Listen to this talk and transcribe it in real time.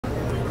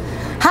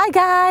Hi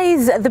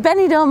guys, the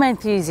Benidorm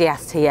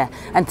enthusiast here,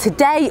 and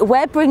today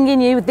we're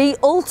bringing you the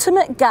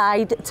ultimate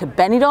guide to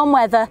Benidorm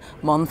weather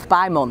month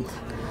by month.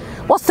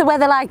 What's the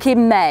weather like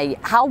in May?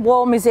 How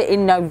warm is it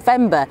in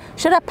November?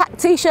 Should I pack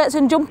t-shirts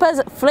and jumpers,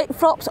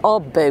 flip-flops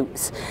or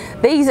boots?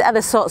 These are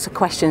the sorts of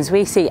questions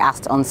we see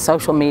asked on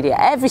social media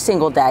every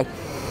single day.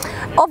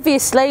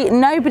 Obviously,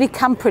 nobody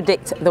can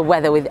predict the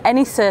weather with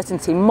any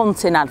certainty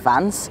months in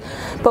advance,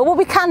 but what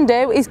we can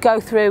do is go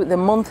through the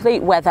monthly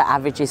weather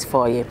averages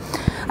for you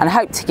and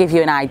hope to give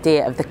you an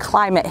idea of the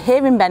climate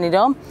here in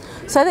Benidorm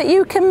so that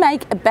you can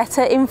make a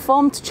better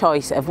informed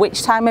choice of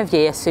which time of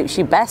year suits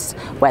you best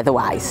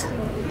weather-wise.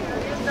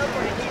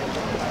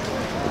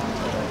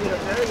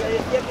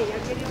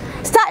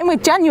 Starting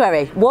with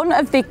January, one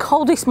of the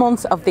coldest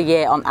months of the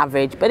year on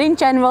average, but in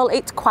general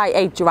it's quite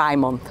a dry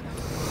month.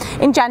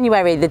 In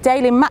January, the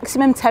daily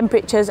maximum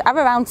temperatures are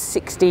around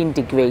 16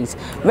 degrees,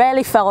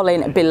 rarely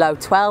falling below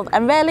 12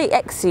 and rarely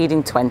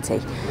exceeding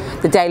 20.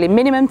 The daily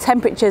minimum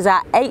temperatures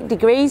are 8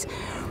 degrees,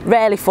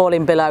 rarely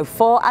falling below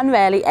 4 and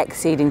rarely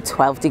exceeding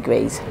 12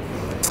 degrees.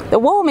 The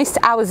warmest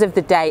hours of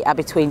the day are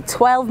between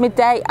 12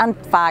 midday and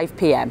 5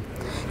 p.m.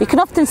 You can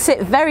often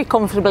sit very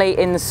comfortably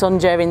in the sun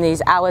during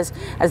these hours,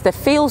 as the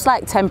feels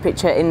like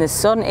temperature in the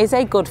sun is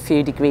a good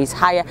few degrees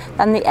higher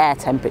than the air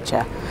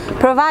temperature,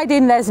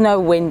 providing there's no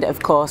wind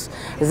of course,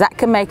 as that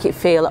can make it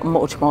feel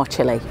much more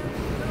chilly.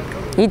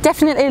 You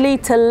definitely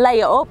need to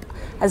layer up,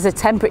 as the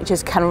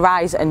temperatures can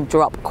rise and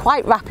drop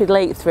quite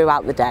rapidly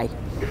throughout the day.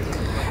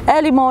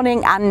 Early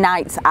morning and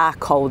nights are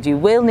cold. You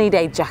will need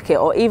a jacket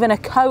or even a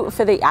coat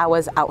for the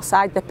hours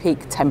outside the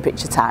peak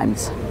temperature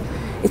times.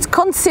 It's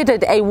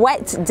considered a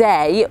wet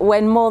day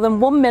when more than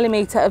 1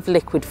 millimetre of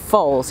liquid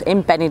falls.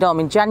 In Benidorm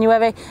in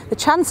January, the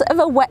chance of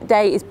a wet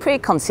day is pretty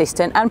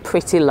consistent and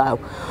pretty low.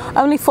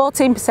 Only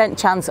 14%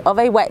 chance of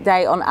a wet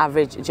day on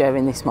average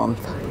during this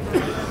month.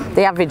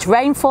 The average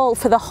rainfall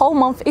for the whole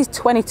month is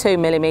 22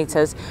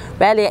 millimetres,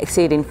 rarely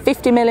exceeding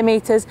 50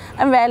 millimetres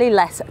and rarely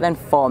less than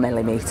 4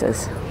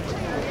 millimetres.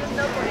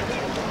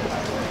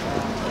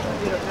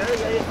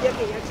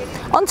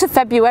 On to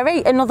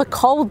February, another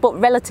cold but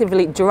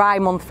relatively dry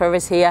month for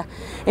us here.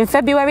 In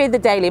February, the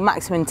daily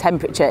maximum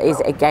temperature is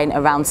again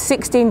around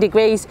 16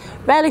 degrees,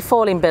 rarely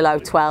falling below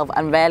 12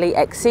 and rarely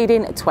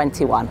exceeding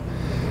 21.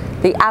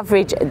 The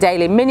average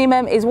daily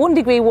minimum is 1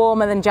 degree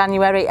warmer than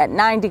January at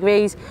 9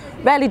 degrees,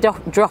 rarely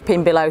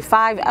dropping below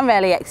 5 and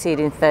rarely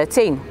exceeding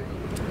 13.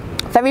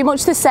 Very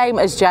much the same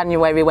as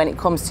January when it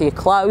comes to your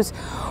clothes.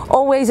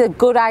 Always a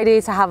good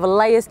idea to have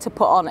layers to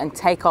put on and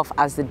take off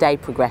as the day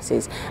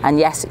progresses. And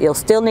yes, you'll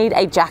still need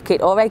a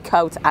jacket or a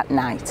coat at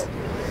night.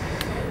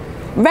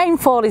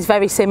 Rainfall is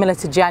very similar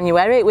to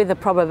January, with the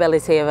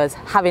probability of us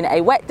having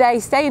a wet day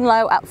staying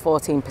low at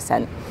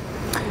 14%.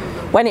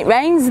 When it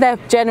rains, there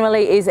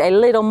generally is a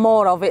little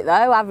more of it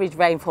though. Average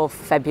rainfall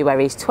for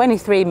February is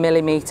 23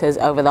 millimetres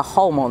over the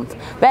whole month,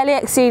 rarely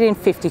exceeding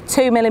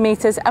 52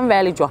 millimetres and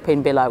rarely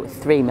dropping below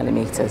 3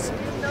 millimetres.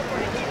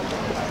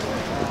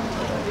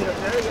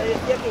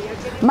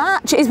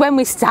 March is when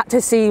we start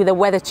to see the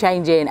weather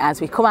changing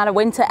as we come out of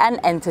winter and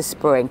enter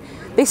spring.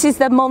 This is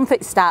the month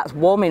it starts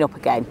warming up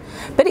again,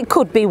 but it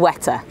could be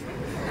wetter.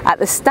 At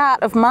the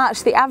start of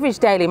March, the average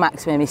daily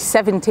maximum is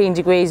 17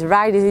 degrees,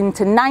 rising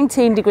to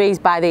 19 degrees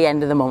by the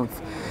end of the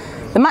month.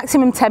 The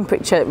maximum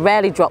temperature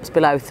rarely drops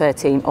below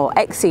 13 or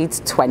exceeds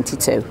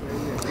 22.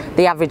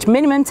 The average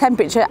minimum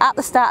temperature at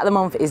the start of the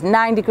month is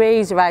 9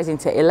 degrees, rising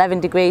to 11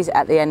 degrees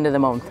at the end of the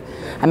month.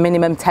 And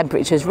minimum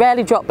temperatures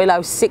rarely drop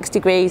below 6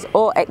 degrees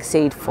or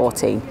exceed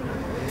 14.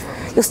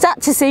 You'll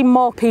start to see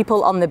more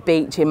people on the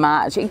beach in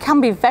March. It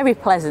can be very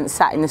pleasant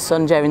sat in the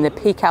sun during the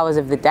peak hours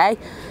of the day.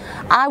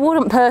 I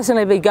wouldn't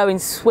personally be going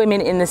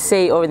swimming in the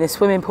sea or in the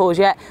swimming pools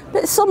yet,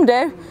 but some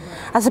do.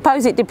 I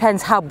suppose it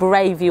depends how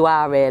brave you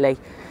are really.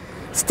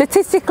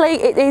 Statistically,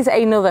 it is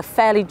another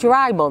fairly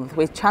dry month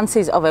with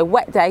chances of a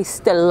wet day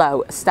still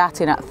low,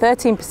 starting at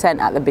 13%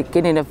 at the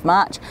beginning of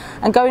March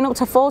and going up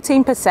to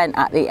 14%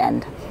 at the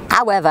end.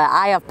 However,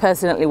 I have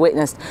personally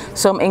witnessed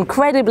some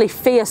incredibly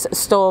fierce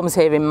storms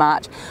here in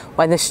March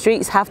when the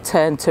streets have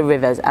turned to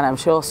rivers, and I'm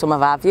sure some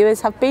of our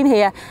viewers have been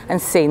here and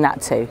seen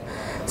that too.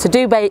 So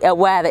do be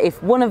aware that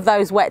if one of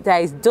those wet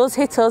days does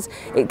hit us,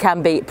 it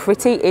can be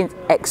pretty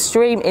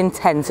extreme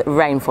intense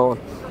rainfall.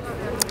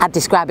 I'd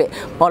describe it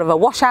more of a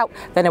washout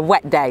than a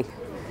wet day.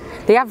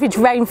 The average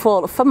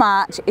rainfall for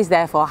March is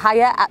therefore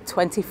higher at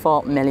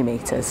 24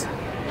 millimetres.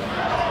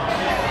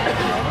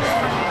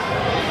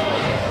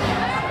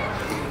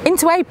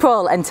 Into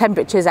April, and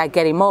temperatures are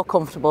getting more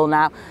comfortable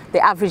now.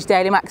 The average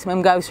daily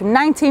maximum goes from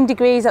 19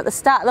 degrees at the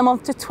start of the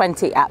month to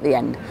 20 at the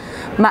end.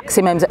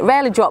 Maximums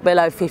rarely drop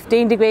below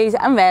 15 degrees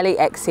and rarely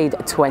exceed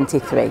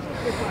 23.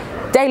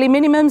 Daily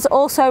minimums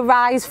also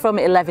rise from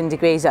 11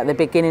 degrees at the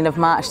beginning of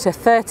March to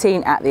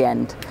 13 at the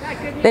end.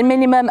 The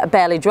minimum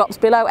barely drops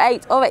below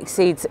 8 or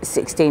exceeds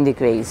 16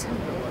 degrees.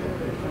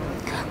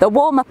 The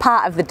warmer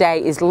part of the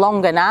day is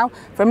longer now.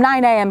 From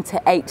 9 AM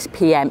to 8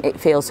 PM it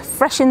feels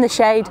fresh in the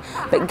shade,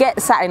 but get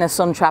sat in a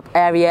sun trap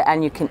area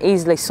and you can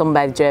easily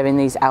sunbathe during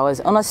these hours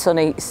on a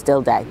sunny,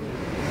 still day.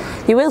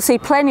 You will see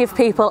plenty of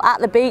people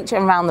at the beach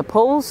and around the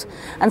pools,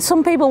 and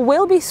some people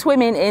will be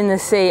swimming in the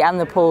sea and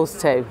the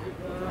pools too.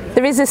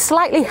 There is a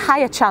slightly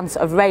higher chance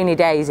of rainy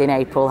days in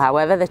April,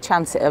 however. The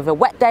chance of a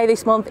wet day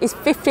this month is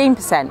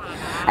 15%,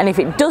 and if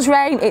it does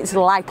rain, it's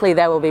likely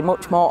there will be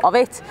much more of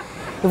it.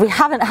 If we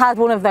haven't had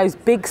one of those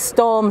big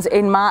storms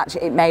in March,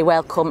 it may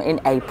well come in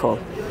April.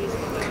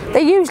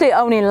 They usually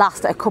only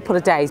last a couple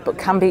of days but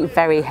can be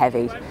very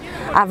heavy.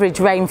 Average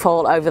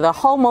rainfall over the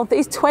whole month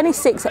is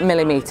 26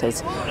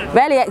 millimetres,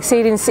 rarely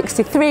exceeding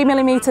 63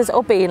 millimetres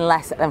or being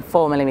less than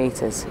 4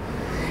 millimetres.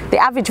 The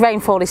average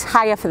rainfall is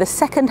higher for the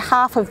second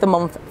half of the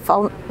month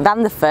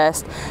than the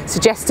first,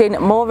 suggesting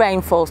more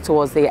rainfalls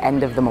towards the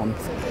end of the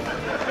month.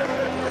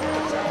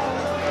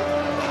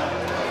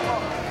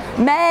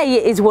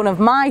 May is one of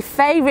my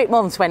favourite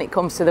months when it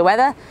comes to the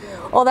weather.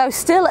 Although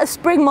still a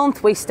spring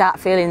month, we start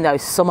feeling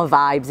those summer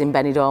vibes in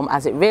Benidorm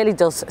as it really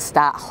does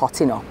start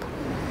hotting up.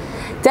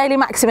 Daily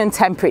maximum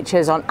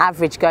temperatures on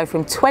average go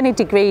from 20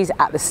 degrees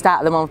at the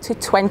start of the month to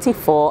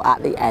 24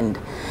 at the end.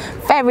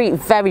 Very,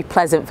 very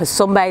pleasant for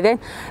sunbathing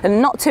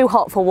and not too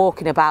hot for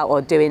walking about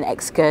or doing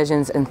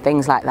excursions and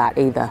things like that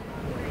either.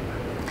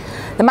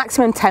 The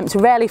maximum temps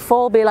rarely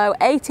fall below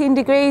 18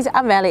 degrees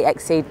and rarely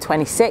exceed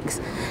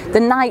 26. The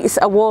nights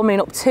are warming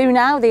up too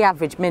now. The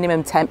average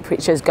minimum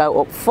temperatures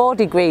go up 4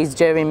 degrees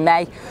during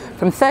May,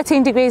 from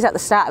 13 degrees at the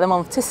start of the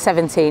month to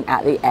 17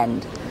 at the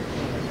end.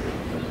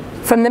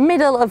 From the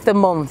middle of the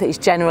month, it's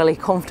generally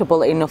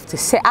comfortable enough to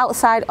sit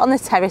outside on the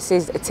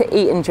terraces to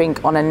eat and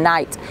drink on a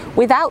night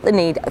without the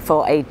need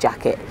for a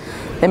jacket.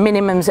 The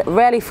minimums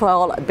rarely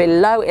fall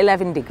below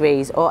 11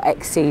 degrees or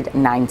exceed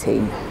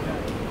 19.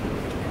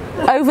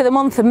 Over the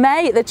month of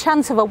May, the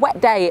chance of a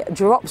wet day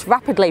drops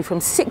rapidly from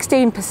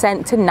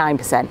 16% to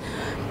 9%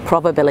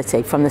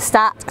 probability from the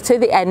start to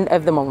the end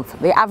of the month.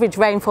 The average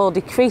rainfall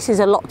decreases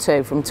a lot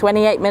too, from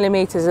 28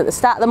 millimetres at the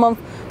start of the month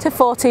to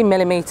 14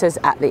 millimetres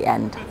at the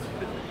end.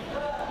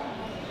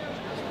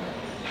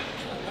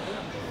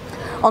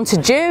 On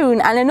to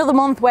June, and another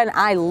month when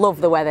I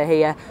love the weather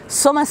here.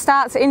 Summer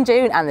starts in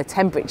June and the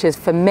temperatures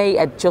for me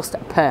are just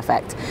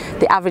perfect.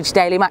 The average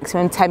daily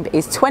maximum temp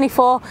is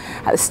 24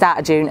 at the start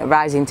of June,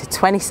 rising to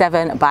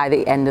 27 by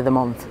the end of the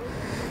month.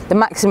 The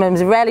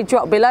maximums rarely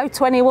drop below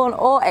 21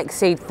 or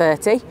exceed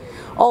 30,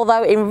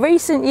 although in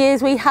recent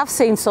years we have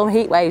seen some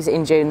heat waves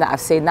in June that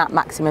have seen that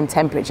maximum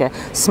temperature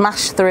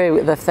smash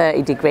through the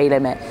 30-degree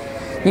limit.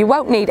 You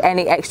won't need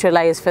any extra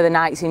layers for the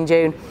nights in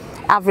June.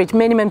 Average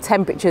minimum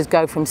temperatures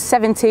go from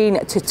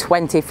 17 to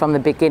 20 from the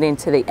beginning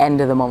to the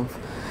end of the month.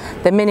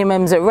 The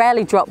minimums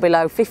rarely drop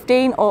below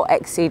 15 or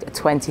exceed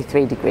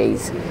 23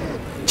 degrees.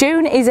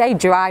 June is a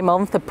dry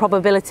month. The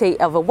probability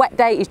of a wet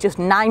day is just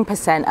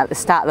 9% at the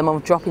start of the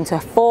month, dropping to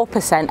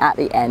 4% at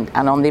the end.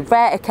 And on the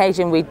rare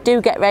occasion we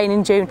do get rain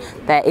in June,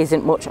 there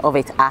isn't much of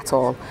it at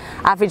all.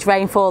 Average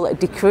rainfall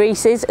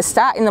decreases,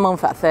 starting the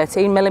month at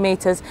 13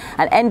 millimetres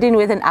and ending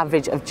with an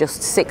average of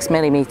just 6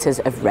 millimetres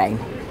of rain.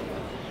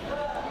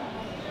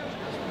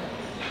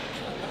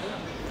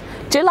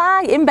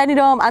 July in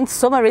Benidorm and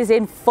summer is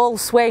in full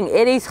swing.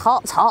 It is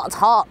hot, hot,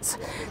 hot.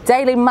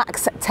 Daily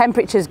max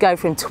temperatures go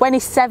from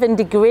 27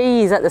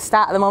 degrees at the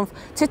start of the month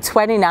to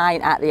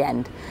 29 at the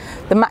end.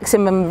 The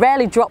maximum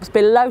rarely drops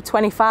below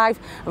 25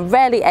 and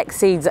rarely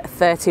exceeds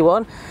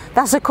 31.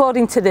 That's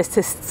according to the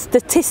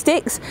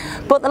statistics,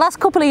 but the last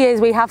couple of years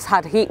we have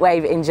had a heat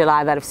wave in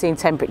July that have seen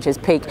temperatures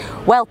peak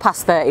well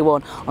past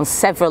 31 on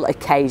several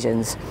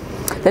occasions.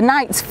 The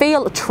nights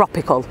feel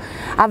tropical.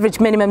 Average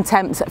minimum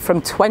temps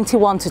from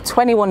 21 to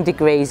 21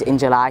 degrees in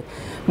July.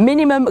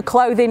 Minimum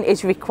clothing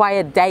is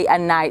required day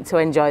and night to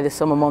enjoy the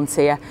summer months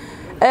here.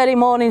 Early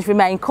mornings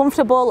remain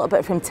comfortable,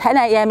 but from 10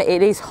 AM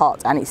it is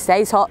hot and it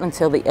stays hot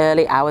until the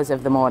early hours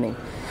of the morning.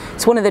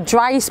 It's one of the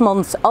driest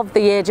months of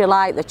the year,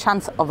 July. The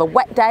chance of a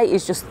wet day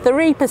is just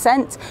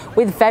 3%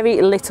 with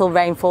very little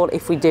rainfall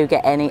if we do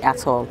get any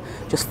at all.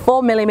 Just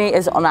 4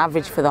 millimetres on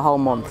average for the whole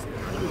month.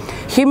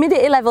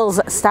 Humidity levels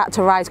start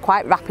to rise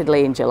quite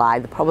rapidly in July.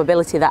 The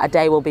probability that a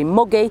day will be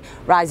muggy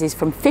rises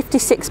from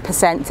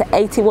 56% to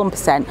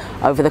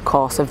 81% over the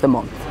course of the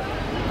month.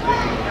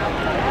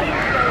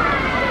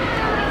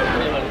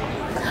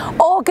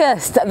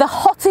 August, the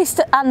hottest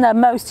and the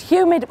most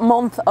humid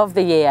month of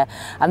the year,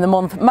 and the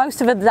month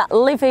most of us that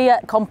live here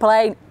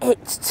complain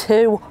it's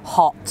too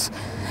hot.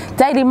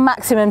 Daily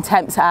maximum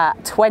temps are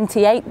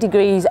 28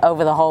 degrees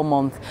over the whole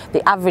month.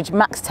 The average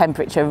max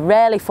temperature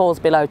rarely falls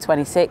below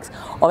 26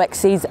 or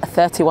exceeds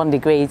 31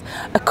 degrees,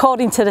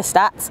 according to the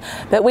stats.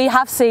 But we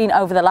have seen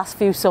over the last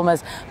few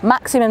summers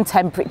maximum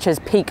temperatures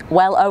peak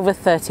well over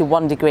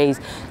 31 degrees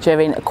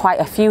during quite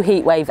a few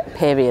heatwave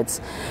periods.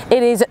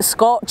 It is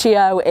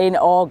scorchio in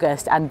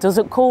August and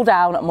doesn't cool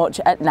down much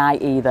at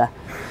night either.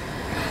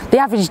 The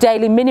average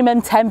daily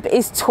minimum temp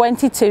is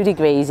 22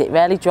 degrees. It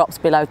rarely drops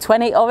below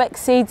 20 or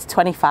exceeds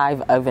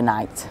 25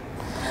 overnight.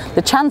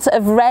 The chance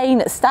of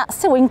rain starts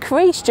to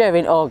increase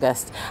during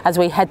August as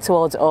we head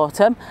towards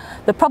autumn.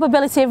 The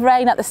probability of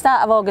rain at the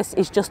start of August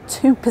is just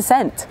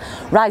 2%,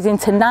 rising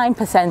to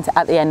 9%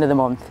 at the end of the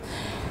month.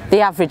 The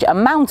average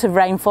amount of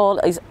rainfall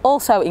is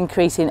also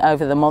increasing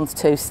over the month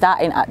too,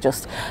 starting at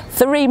just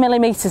 3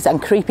 millimetres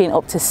and creeping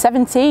up to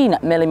 17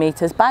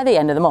 millimetres by the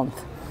end of the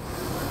month.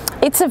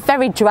 It's a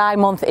very dry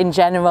month in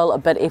general,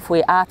 but if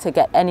we are to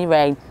get any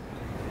rain,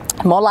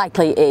 more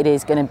likely it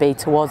is going to be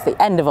towards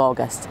the end of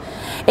August.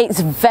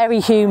 It's very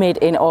humid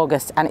in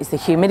August, and it's the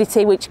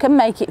humidity which can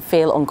make it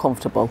feel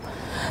uncomfortable.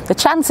 The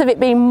chance of it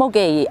being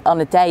muggy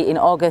on a day in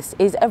August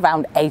is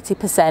around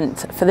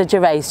 80% for the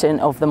duration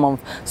of the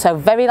month, so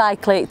very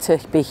likely to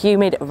be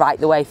humid right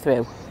the way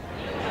through.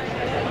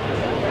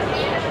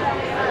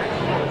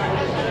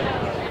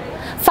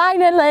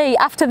 Finally,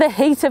 after the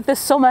heat of the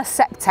summer,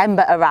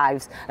 September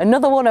arrives.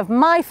 Another one of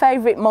my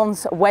favourite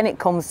months when it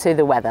comes to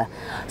the weather.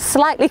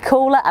 Slightly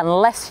cooler and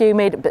less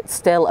humid, but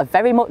still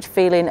very much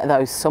feeling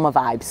those summer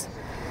vibes.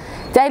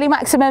 Daily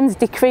maximums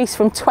decrease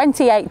from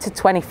 28 to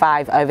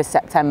 25 over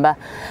September.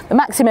 The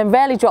maximum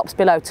rarely drops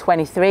below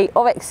 23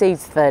 or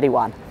exceeds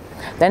 31.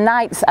 The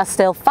nights are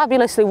still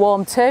fabulously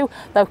warm too,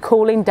 though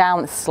cooling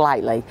down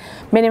slightly.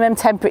 Minimum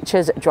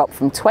temperatures drop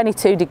from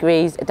 22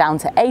 degrees down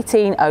to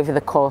 18 over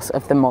the course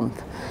of the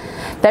month.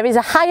 There is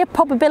a higher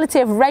probability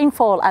of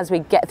rainfall as we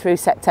get through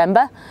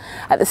September.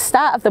 At the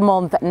start of the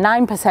month,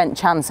 9%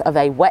 chance of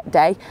a wet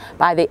day.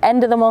 By the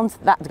end of the month,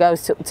 that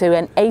goes up to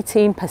an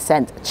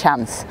 18%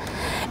 chance.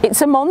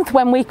 It's a month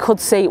when we could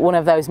see one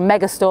of those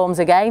mega storms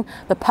again,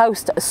 the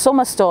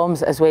post-summer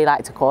storms as we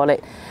like to call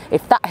it.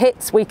 If that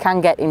hits, we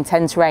can get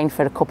intense rain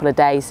for a couple of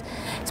days.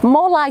 It's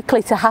more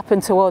likely to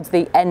happen towards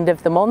the end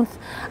of the month.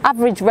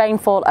 Average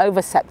rainfall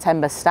over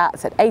September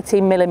starts at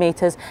 18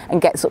 millimetres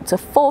and gets up to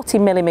 40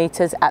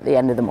 millimetres at the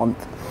end of the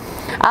month.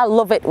 I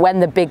love it when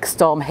the big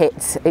storm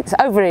hits. It's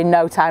over in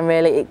no time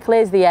really. It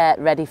clears the air,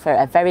 ready for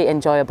a very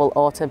enjoyable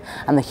autumn,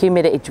 and the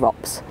humidity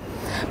drops.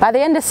 By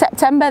the end of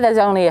September, there's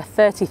only a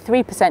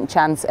 33%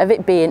 chance of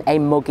it being a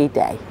muggy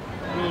day.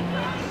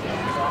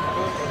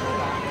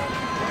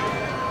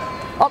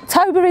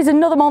 October is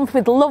another month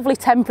with lovely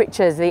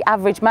temperatures. The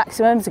average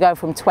maximums go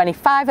from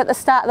 25 at the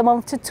start of the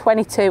month to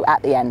 22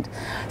 at the end.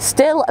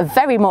 Still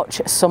very much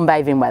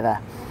sunbathing weather.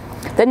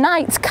 The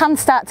nights can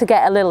start to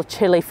get a little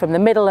chilly from the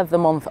middle of the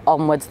month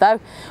onwards though,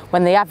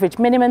 when the average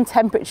minimum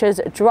temperatures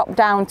drop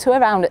down to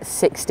around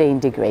 16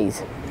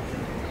 degrees.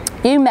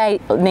 You may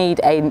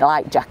need a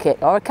light jacket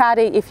or a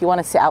cardi if you want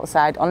to sit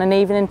outside on an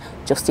evening,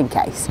 just in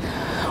case.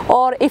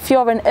 Or if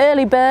you're an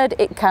early bird,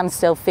 it can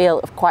still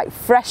feel quite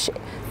fresh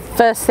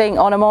first thing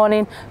on a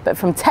morning, but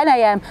from 10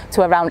 AM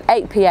to around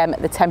 8 PM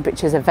the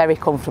temperatures are very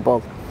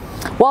comfortable.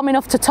 Warm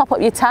enough to top up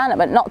your tan,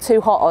 but not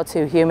too hot or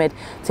too humid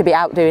to be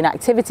out doing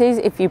activities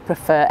if you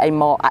prefer a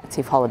more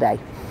active holiday.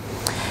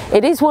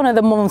 It is one of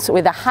the months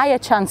with a higher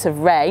chance of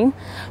rain.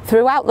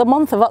 Throughout the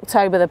month of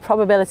October, the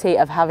probability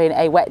of having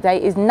a wet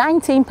day is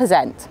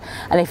 19%.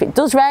 And if it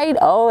does rain,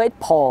 oh, it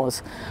pours.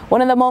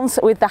 One of the months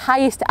with the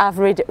highest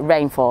average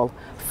rainfall,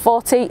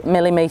 40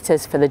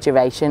 millimetres for the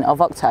duration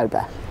of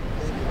October.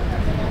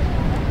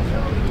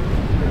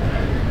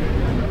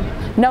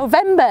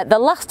 November, the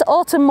last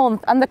autumn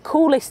month and the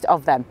coolest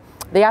of them.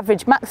 The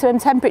average maximum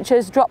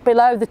temperatures drop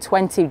below the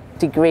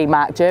 20-degree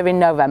mark during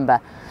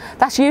November.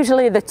 That's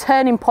usually the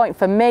turning point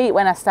for me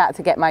when I start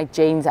to get my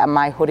jeans and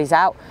my hoodies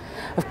out.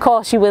 Of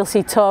course, you will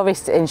see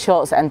tourists in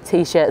shorts and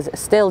t-shirts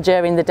still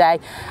during the day,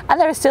 and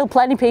there are still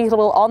plenty of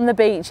people on the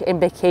beach in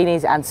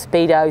bikinis and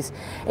speedos.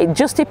 It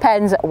just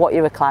depends what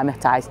you're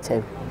acclimatised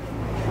to.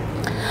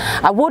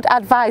 I would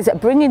advise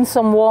bringing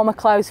some warmer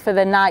clothes for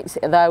the nights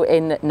though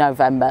in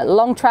November.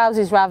 Long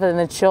trousers rather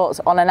than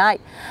shorts on a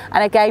night,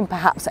 and again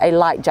perhaps a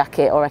light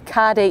jacket or a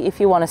cardi if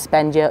you want to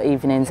spend your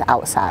evenings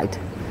outside.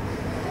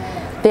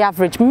 The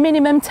average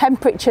minimum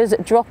temperatures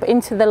drop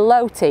into the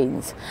low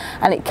teens,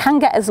 and it can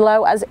get as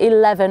low as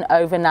 11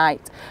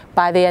 overnight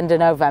by the end of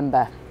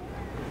November.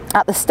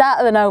 At the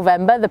start of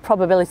November, the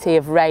probability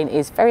of rain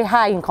is very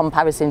high in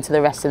comparison to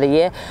the rest of the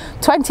year.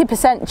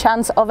 20%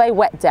 chance of a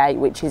wet day,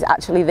 which is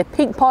actually the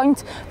peak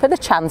point for the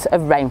chance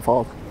of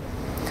rainfall.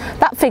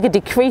 That figure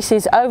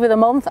decreases over the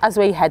month as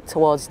we head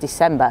towards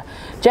December,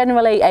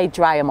 generally a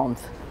drier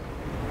month.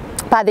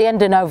 By the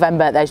end of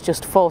November, there's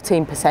just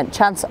 14%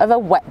 chance of a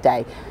wet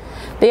day.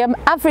 The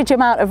average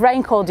amount of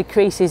rainfall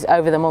decreases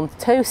over the month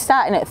too,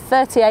 starting at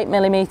 38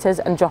 millimetres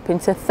and dropping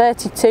to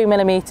 32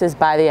 millimetres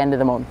by the end of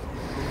the month.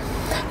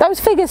 Those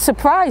figures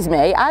surprise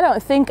me. I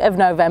don't think of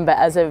November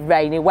as a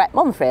rainy, wet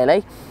month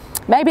really.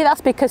 Maybe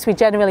that's because we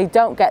generally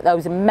don't get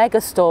those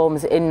mega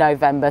storms in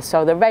November,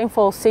 so the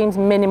rainfall seems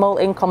minimal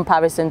in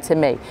comparison to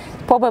me.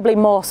 Probably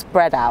more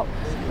spread out.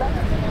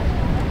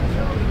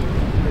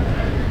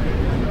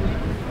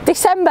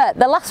 December,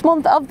 the last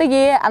month of the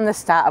year and the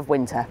start of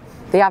winter.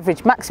 The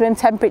average maximum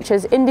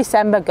temperatures in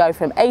December go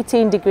from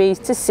 18 degrees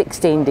to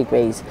 16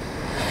 degrees.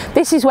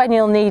 This is when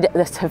you'll need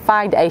to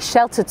find a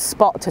sheltered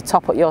spot to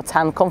top up your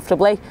tan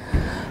comfortably.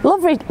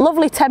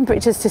 Lovely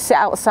temperatures to sit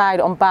outside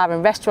on bar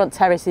and restaurant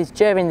terraces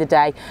during the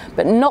day,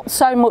 but not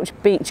so much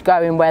beach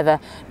going weather.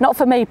 Not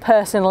for me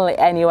personally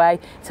anyway.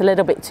 It's a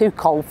little bit too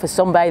cold for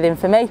sunbathing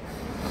for me.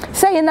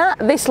 Saying that,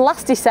 this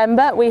last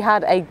December we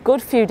had a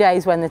good few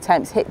days when the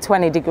temps hit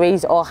 20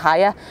 degrees or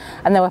higher,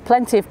 and there were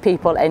plenty of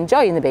people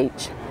enjoying the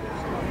beach.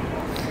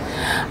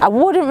 I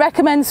wouldn't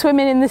recommend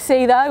swimming in the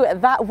sea though,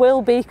 that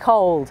will be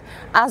cold,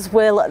 as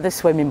will the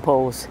swimming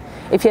pools.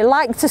 If you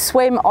like to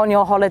swim on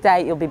your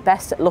holiday, you'll be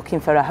best looking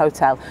for a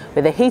hotel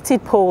with a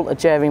heated pool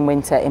during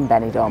winter in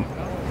Benidorm.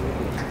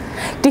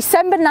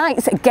 December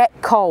nights get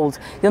cold.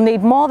 You'll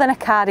need more than a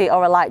cardi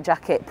or a light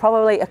jacket,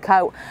 probably a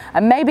coat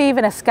and maybe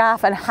even a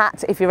scarf and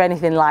hat if you're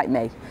anything like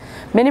me.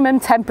 Minimum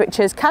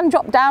temperatures can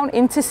drop down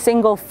into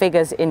single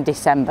figures in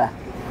December.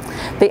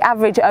 The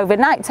average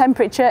overnight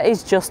temperature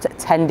is just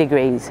 10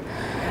 degrees.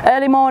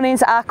 Early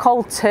mornings are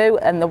cold too,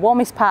 and the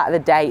warmest part of the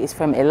day is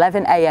from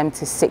 11 AM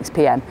to 6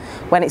 PM,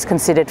 when it's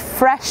considered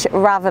fresh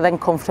rather than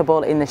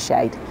comfortable in the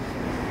shade.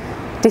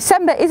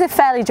 December is a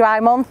fairly dry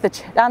month. The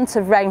chance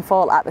of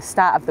rainfall at the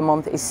start of the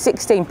month is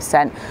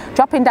 16%,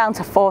 dropping down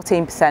to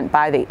 14%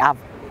 by the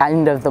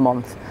end of the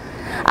month.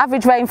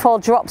 Average rainfall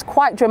drops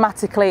quite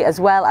dramatically as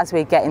well as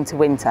we get into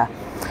winter.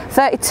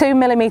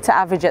 32mm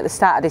average at the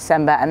start of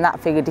December, and that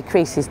figure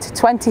decreases to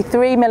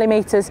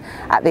 23mm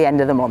at the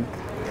end of the month.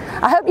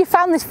 I hope you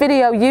found this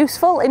video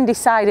useful in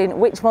deciding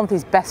which month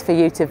is best for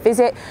you to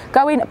visit,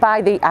 going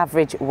by the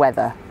average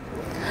weather.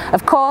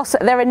 Of course,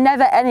 there are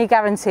never any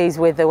guarantees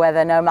with the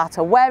weather, no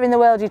matter where in the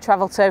world you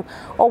travel to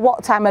or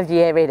what time of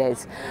year it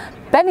is.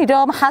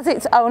 Benidorm has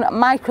its own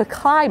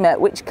microclimate,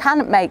 which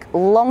can make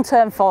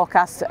long-term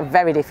forecasts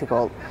very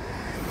difficult.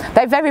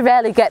 They very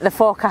rarely get the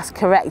forecast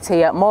correct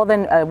here, more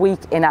than a week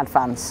in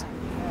advance.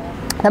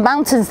 The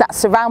mountains that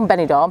surround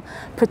Benidorm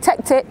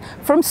protect it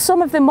from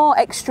some of the more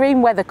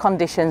extreme weather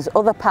conditions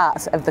other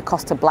parts of the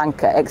Costa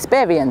Blanca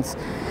experience.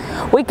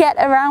 We get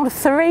around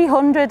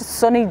 300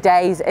 sunny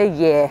days a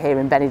year here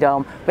in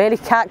Benidorm. Really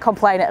can't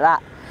complain at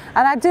that.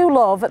 And I do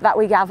love that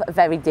we have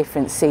very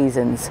different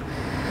seasons.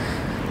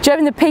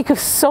 During the peak of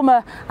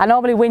summer, I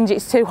normally whinge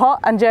it's too hot,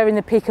 and during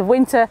the peak of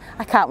winter,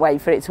 I can't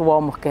wait for it to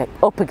warm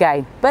up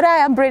again. But I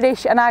am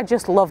British and I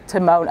just love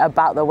to moan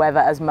about the weather,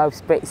 as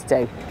most Brits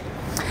do.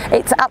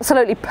 It's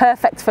absolutely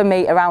perfect for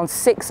me around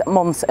 6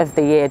 months of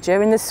the year,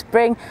 during the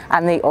spring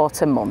and the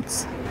autumn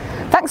months.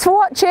 Thanks for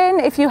watching.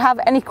 If you have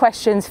any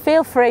questions,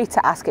 feel free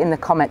to ask in the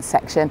comments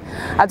section.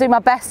 I'll do my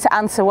best to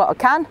answer what I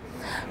can.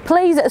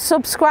 Please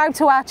subscribe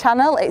to our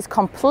channel, it's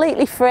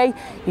completely free.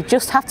 You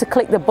just have to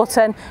click the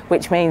button,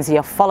 which means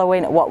you're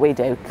following what we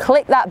do.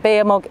 Click that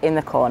beer mug in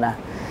the corner.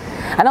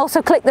 And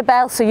also click the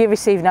bell so you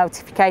receive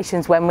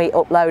notifications when we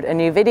upload a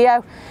new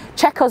video.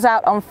 Check us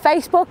out on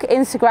Facebook,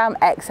 Instagram,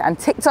 X and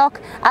TikTok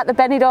at The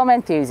Benidorm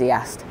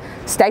Enthusiast.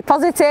 Stay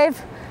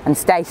positive and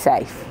stay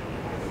safe.